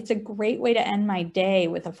 but it's a great way to end my day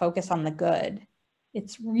with a focus on the good.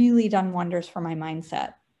 It's really done wonders for my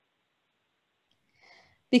mindset.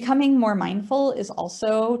 Becoming more mindful is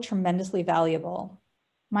also tremendously valuable.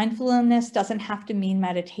 Mindfulness doesn't have to mean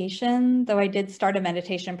meditation, though I did start a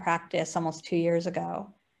meditation practice almost 2 years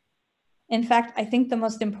ago. In fact, I think the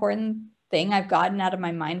most important thing I've gotten out of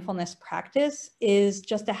my mindfulness practice is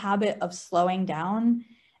just a habit of slowing down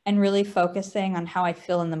and really focusing on how I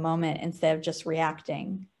feel in the moment instead of just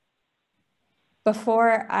reacting.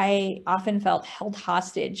 Before, I often felt held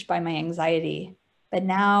hostage by my anxiety, but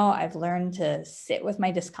now I've learned to sit with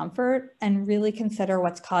my discomfort and really consider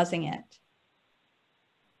what's causing it.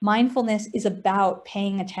 Mindfulness is about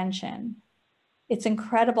paying attention. It's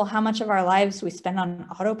incredible how much of our lives we spend on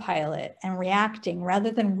autopilot and reacting rather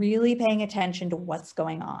than really paying attention to what's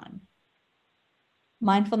going on.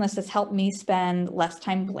 Mindfulness has helped me spend less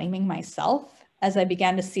time blaming myself as I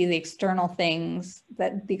began to see the external things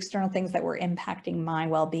that were impacting my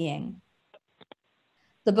well-being.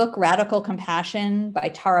 The book Radical Compassion by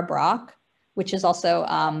Tara Brach, which is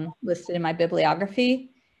also listed in my bibliography,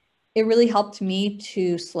 it really helped me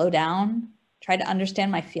to slow down, try to understand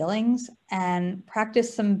my feelings, and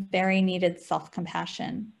practice some very needed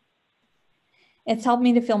self-compassion. It's helped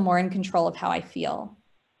me to feel more in control of how I feel.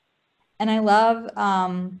 And I love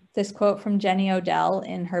this quote from Jenny Odell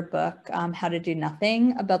in her book, How to Do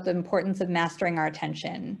Nothing, about the importance of mastering our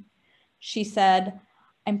attention. She said,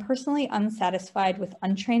 "I'm personally unsatisfied with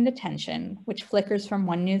untrained attention, which flickers from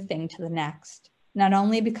one new thing to the next, not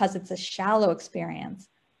only because it's a shallow experience,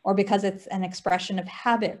 or because it's an expression of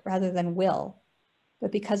habit rather than will,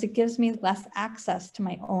 but because it gives me less access to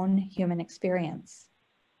my own human experience."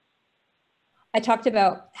 I talked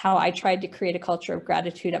about how I tried to create a culture of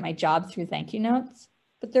gratitude at my job through thank you notes,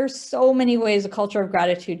 but there's so many ways a culture of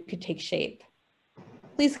gratitude could take shape.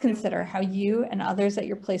 Please consider how you and others at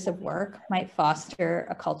your place of work might foster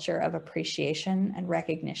a culture of appreciation and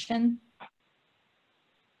recognition.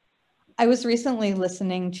 I was recently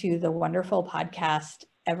listening to the wonderful podcast,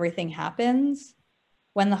 Everything Happens,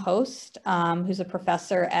 when the host, who's a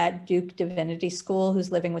professor at Duke Divinity School, who's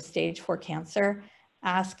living with stage 4 cancer,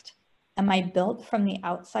 asked, Am I built from the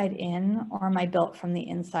outside in, or am I built from the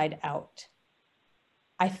inside out?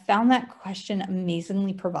 I found that question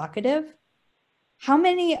amazingly provocative. How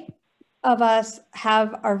many of us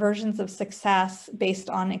have our versions of success based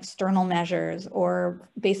on external measures or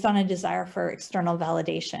based on a desire for external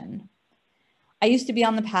validation? I used to be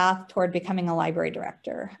on the path toward becoming a library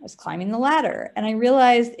director. I was climbing the ladder, and I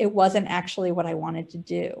realized it wasn't actually what I wanted to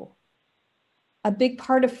do. A big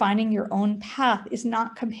part of finding your own path is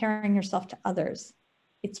not comparing yourself to others.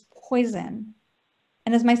 It's poison.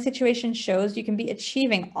 And as my situation shows, you can be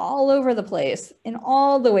achieving all over the place in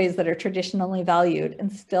all the ways that are traditionally valued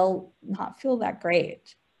and still not feel that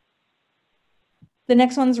great. The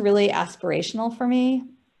next one's really aspirational for me.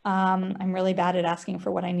 I'm really bad at asking for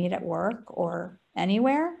what I need at work or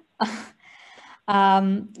anywhere.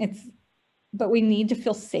 But we need to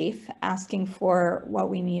feel safe asking for what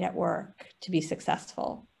we need at work to be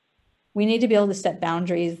successful. We need to be able to set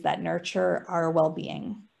boundaries that nurture our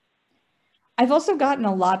well-being. I've also gotten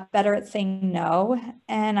a lot better at saying no,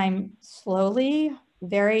 and I'm slowly,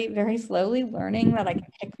 very, very slowly learning that I can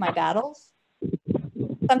pick my battles.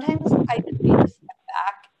 Sometimes I just need to step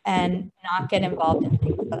back and not get involved in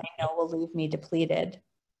things that I know will leave me depleted.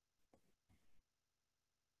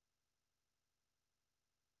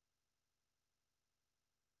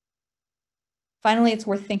 Finally, it's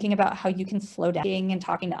worth thinking about how you can slow down and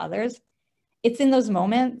talking to others. It's in those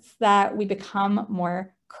moments that we become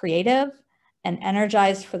more creative and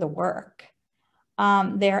energized for the work.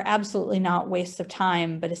 They're absolutely not wastes of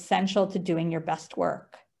time, but essential to doing your best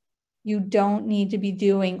work. You don't need to be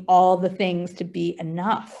doing all the things to be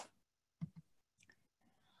enough.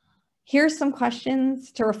 Here's some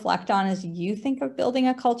questions to reflect on as you think of building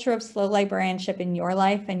a culture of slow librarianship in your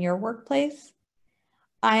life and your workplace.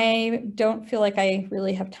 I don't feel like I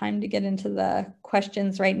really have time to get into the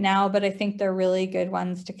questions right now, but I think they're really good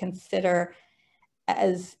ones to consider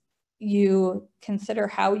as you consider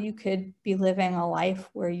how you could be living a life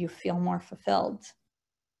where you feel more fulfilled.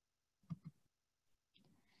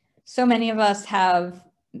 So many of us have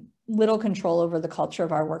little control over the culture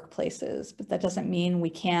of our workplaces, but that doesn't mean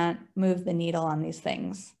we can't move the needle on these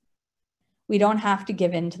things. We don't have to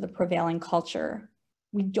give in to the prevailing culture.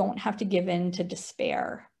 We don't have to give in to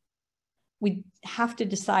despair. We have to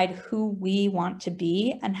decide who we want to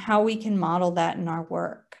be and how we can model that in our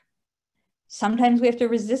work. Sometimes we have to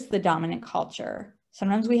resist the dominant culture.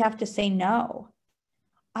 Sometimes we have to say no.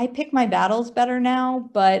 I pick my battles better now,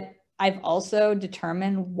 but I've also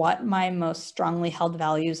determined what my most strongly held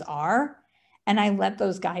values are, and I let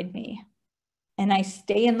those guide me. And I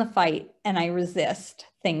stay in the fight and I resist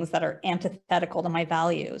things that are antithetical to my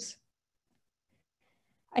values.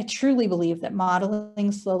 I truly believe that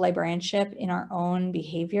modeling slow librarianship in our own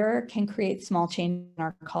behavior can create small change in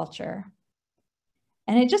our culture.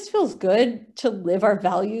 And it just feels good to live our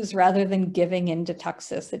values rather than giving in to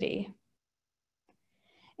toxicity.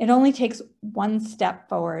 It only takes one step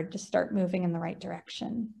forward to start moving in the right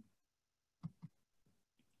direction.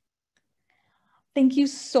 Thank you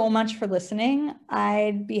so much for listening.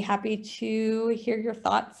 I'd be happy to hear your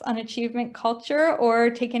thoughts on achievement culture or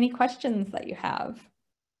take any questions that you have.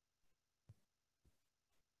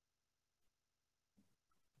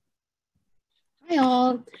 Hi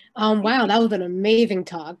all. Wow, that was an amazing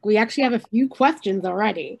talk. We actually have a few questions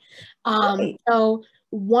already. So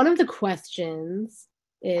one of the questions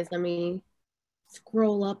is, let me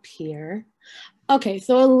scroll up here. Okay,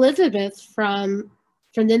 so Elizabeth from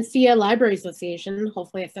Franencia Library Association,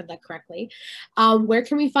 hopefully I said that correctly. Where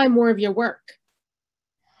can we find more of your work?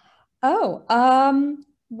 Well,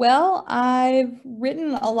 I've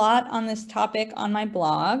written a lot on this topic on my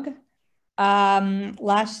blog.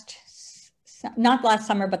 Not last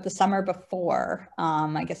summer, but the summer before,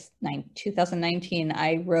 I guess 2019,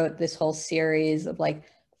 I wrote this whole series of like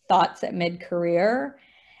thoughts at mid-career.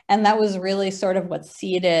 And that was really sort of what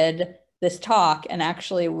seeded this talk, and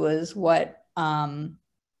actually was what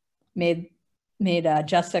made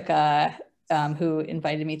Jessica, who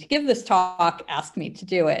invited me to give this talk, ask me to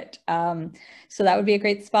do it. So that would be a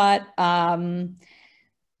great spot.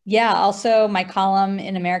 Yeah, also my column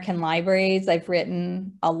in American Libraries, I've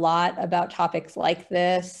written a lot about topics like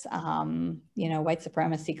this, white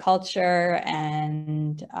supremacy culture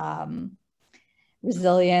and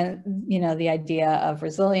resilient, the idea of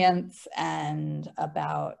resilience and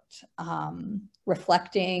about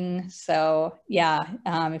reflecting. So yeah,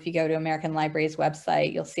 if you go to American Libraries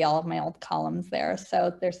website, you'll see all of my old columns there.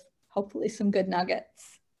 So there's hopefully some good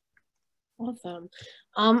nuggets. Awesome.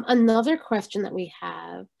 Another question that we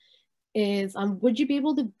have is, would you be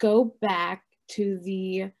able to go back to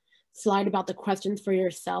the slide about the questions for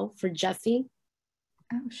yourself, for Jessie?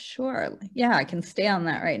 Oh, sure. Yeah, I can stay on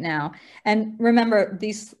that right now. And remember,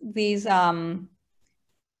 these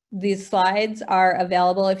slides are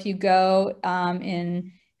available if you go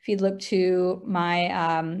if you look to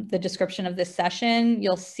my the description of this session,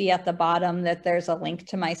 you'll see at the bottom that there's a link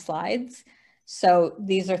to my slides. So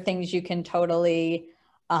these are things you can totally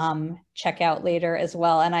check out later as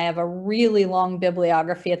well. And I have a really long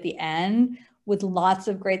bibliography at the end with lots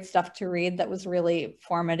of great stuff to read that was really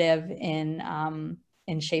formative in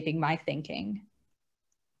shaping my thinking.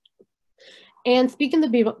 And speaking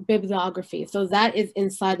of the bibliography, so that is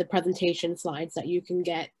inside the presentation slides that you can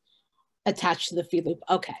get attached to the feed loop.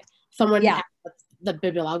 Okay, someone has the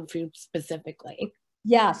bibliography specifically.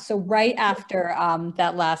 Yeah, so right after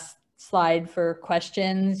that last slide for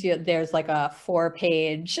questions, there's like a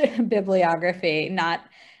 4-page bibliography, not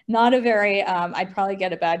a very, I'd probably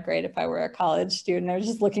get a bad grade if I were a college student. I was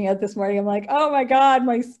just looking at this morning, I'm like, oh my God,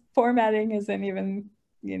 my formatting isn't even,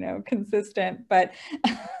 consistent, but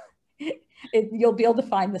you'll be able to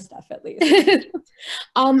find the stuff at least.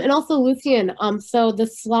 And also, Lucian, so the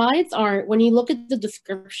slides are, when you look at the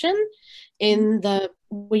description in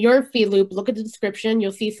your feed loop, look at the description,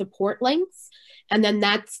 you'll see support links, and then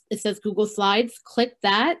it says Google Slides, click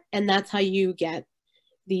that, and that's how you get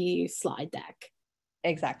the slide deck.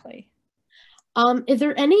 Exactly. Is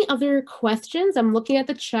there any other questions? I'm looking at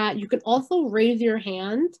the chat. You can also raise your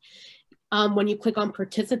hand when you click on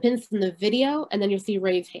participants in the video, and then you'll see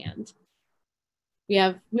raise hand. We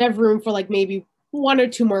have room for like maybe 1 or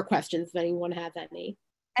 2 more questions if anyone has any.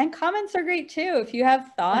 And comments are great too. If you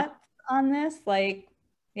have thoughts on this,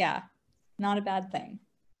 not a bad thing.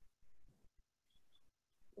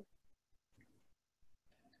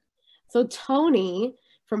 So Tony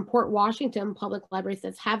from Port Washington Public Library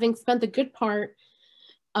says, having spent a good part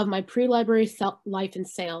of my pre-library life in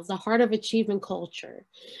sales, the heart of achievement culture,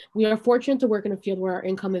 we are fortunate to work in a field where our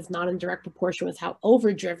income is not in direct proportion with how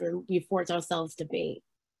overdriven we force ourselves to be.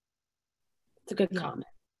 It's a good comment.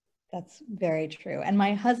 That's very true. And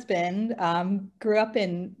my husband grew up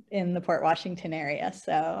in the Port Washington area,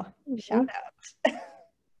 so shout out.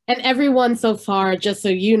 And everyone so far, just so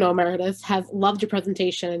you know, Meredith, has loved your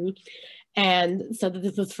presentation and said that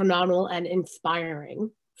this was phenomenal and inspiring.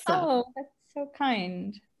 So. Oh, that's so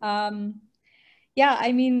kind. Yeah,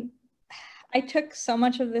 I mean, I took so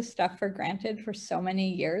much of this stuff for granted for so many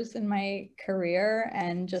years in my career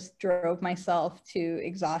and just drove myself to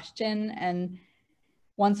exhaustion. And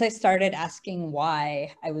once I started asking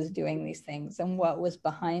why I was doing these things and what was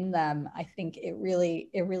behind them, I think it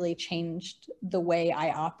really changed the way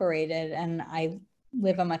I operated, and I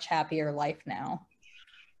live a much happier life now.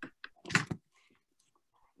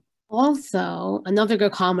 Also, another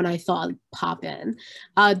good comment I thought pop in.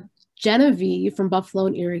 Genevieve from Buffalo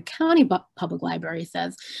and Erie County Public Library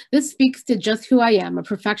says, this speaks to just who I am, a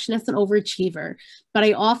perfectionist and overachiever, but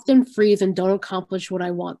I often freeze and don't accomplish what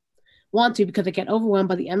I want to because I get overwhelmed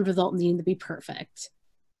by the end result needing to be perfect.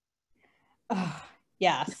 Oh,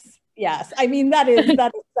 yes. I mean, that is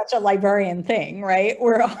such a librarian thing, right?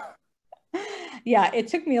 Yeah, it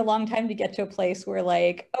took me a long time to get to a place where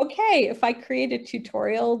like, okay, if I create a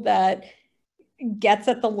tutorial that gets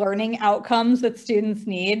at the learning outcomes that students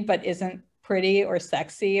need, but isn't pretty or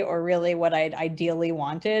sexy or really what I'd ideally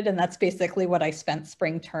wanted. And that's basically what I spent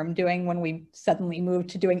spring term doing when we suddenly moved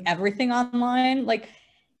to doing everything online. Like,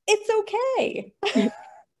 it's okay.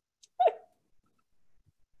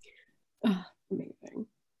 Oh, amazing.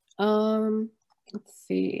 Let's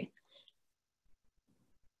see.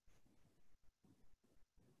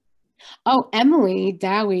 Oh, Emily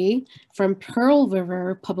Dowie from Pearl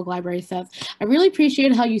River Public Library says, I really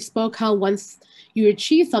appreciate how you spoke how once you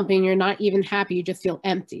achieve something, you're not even happy, you just feel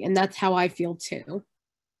empty. And that's how I feel too.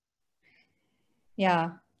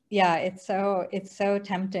 Yeah, it's so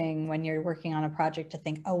tempting when you're working on a project to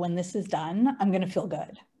think, oh, when this is done, I'm going to feel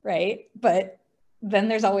good, right? But then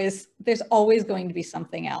there's always going to be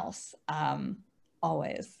something else.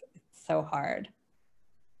 Always. It's so hard.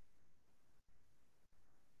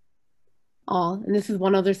 Oh, and this is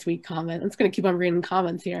one other sweet comment. I'm just going to keep on reading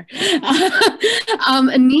comments here.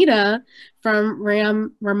 Anita from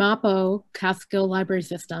Ramapo Catskill Library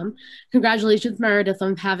System. Congratulations, Meredith,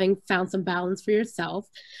 on having found some balance for yourself.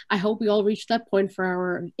 I hope we all reach that point for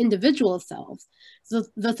our individual selves. So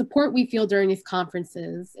the support we feel during these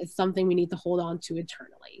conferences is something we need to hold on to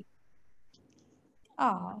eternally.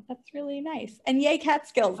 Oh, that's really nice. And yay,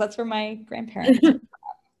 Catskills. That's where my grandparents are from.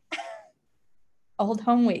 Old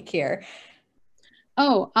home week here.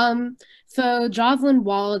 Oh, so Jocelyn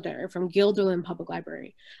Walder from Guilderland Public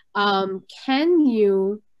Library. Can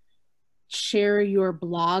you share your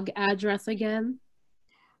blog address again?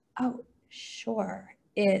 Oh, sure.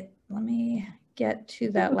 let me get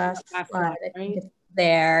to that last slide. I think right? it's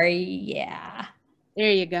there. Yeah.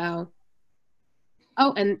 There you go.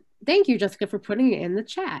 Oh, and thank you, Jessica, for putting it in the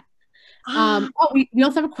chat. We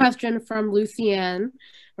also have a question from Lucianne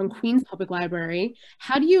from Queens Public Library.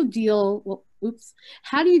 How do you deal with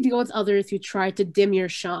others who try to dim your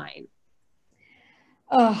shine?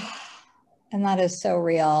 Oh, and that is so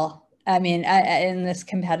real. I mean, in this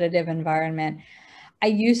competitive environment, I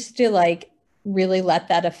used to like really let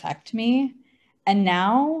that affect me. And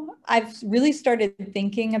now I've really started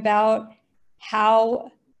thinking about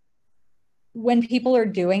how when people are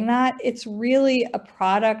doing that, it's really a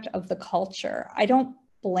product of the culture. I don't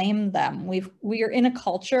blame them. We are in a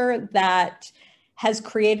culture that has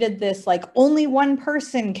created this like only one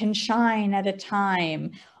person can shine at a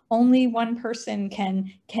time, only one person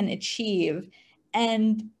can achieve,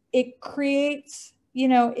 and it creates,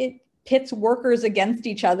 it pits workers against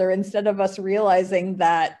each other instead of us realizing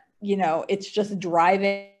that, it's just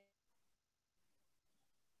driving.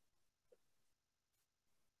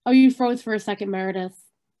 Oh, you froze for a second, Meredith.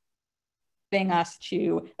 Us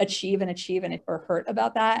to achieve and or hurt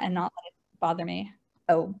about that and not let it bother me.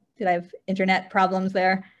 Oh, did I have internet problems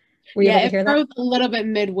there? Were you able to hear that? It froze a little bit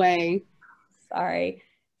midway. Sorry.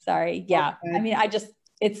 Yeah. Okay. I mean,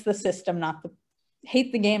 it's the system,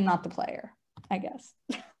 hate the game, not the player, I guess.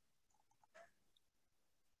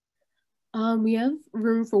 We have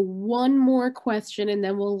room for one more question and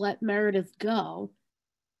then we'll let Meredith go.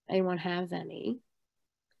 Anyone has any?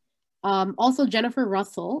 Also Jennifer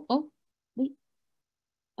Russell. Oh, wait.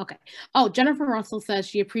 Okay. Oh, Jennifer Russell says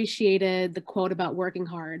she appreciated the quote about working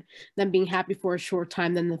hard, then being happy for a short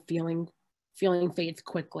time, then the feeling fades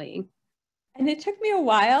quickly. And it took me a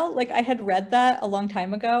while. Like I had read that a long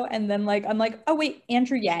time ago. And then like, I'm like, oh wait,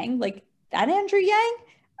 Andrew Yang, like that Andrew Yang?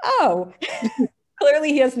 Oh,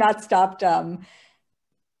 clearly he has not stopped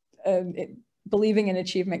believing in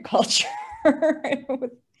achievement culture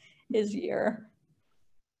with his year.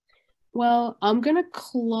 Well, I'm going to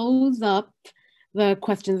close up the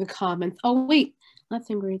questions and comments. Oh, wait, let's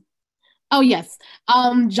agree. Oh, yes.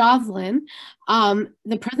 Jocelyn,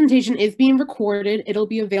 the presentation is being recorded. It'll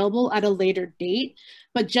be available at a later date.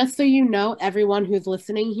 But just so you know, everyone who's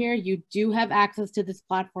listening here, you do have access to this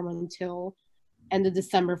platform until end of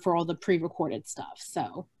December for all the pre-recorded stuff.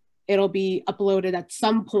 So it'll be uploaded at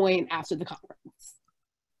some point after the conference.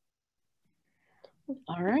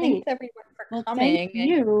 All right. Thanks everyone for coming. Thank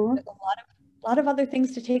you. A lot of other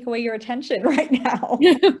things to take away your attention right now.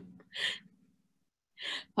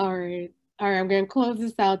 All right. I'm going to close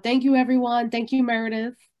this out. Thank you, everyone. Thank you,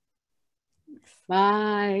 Meredith.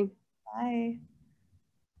 Bye. Bye.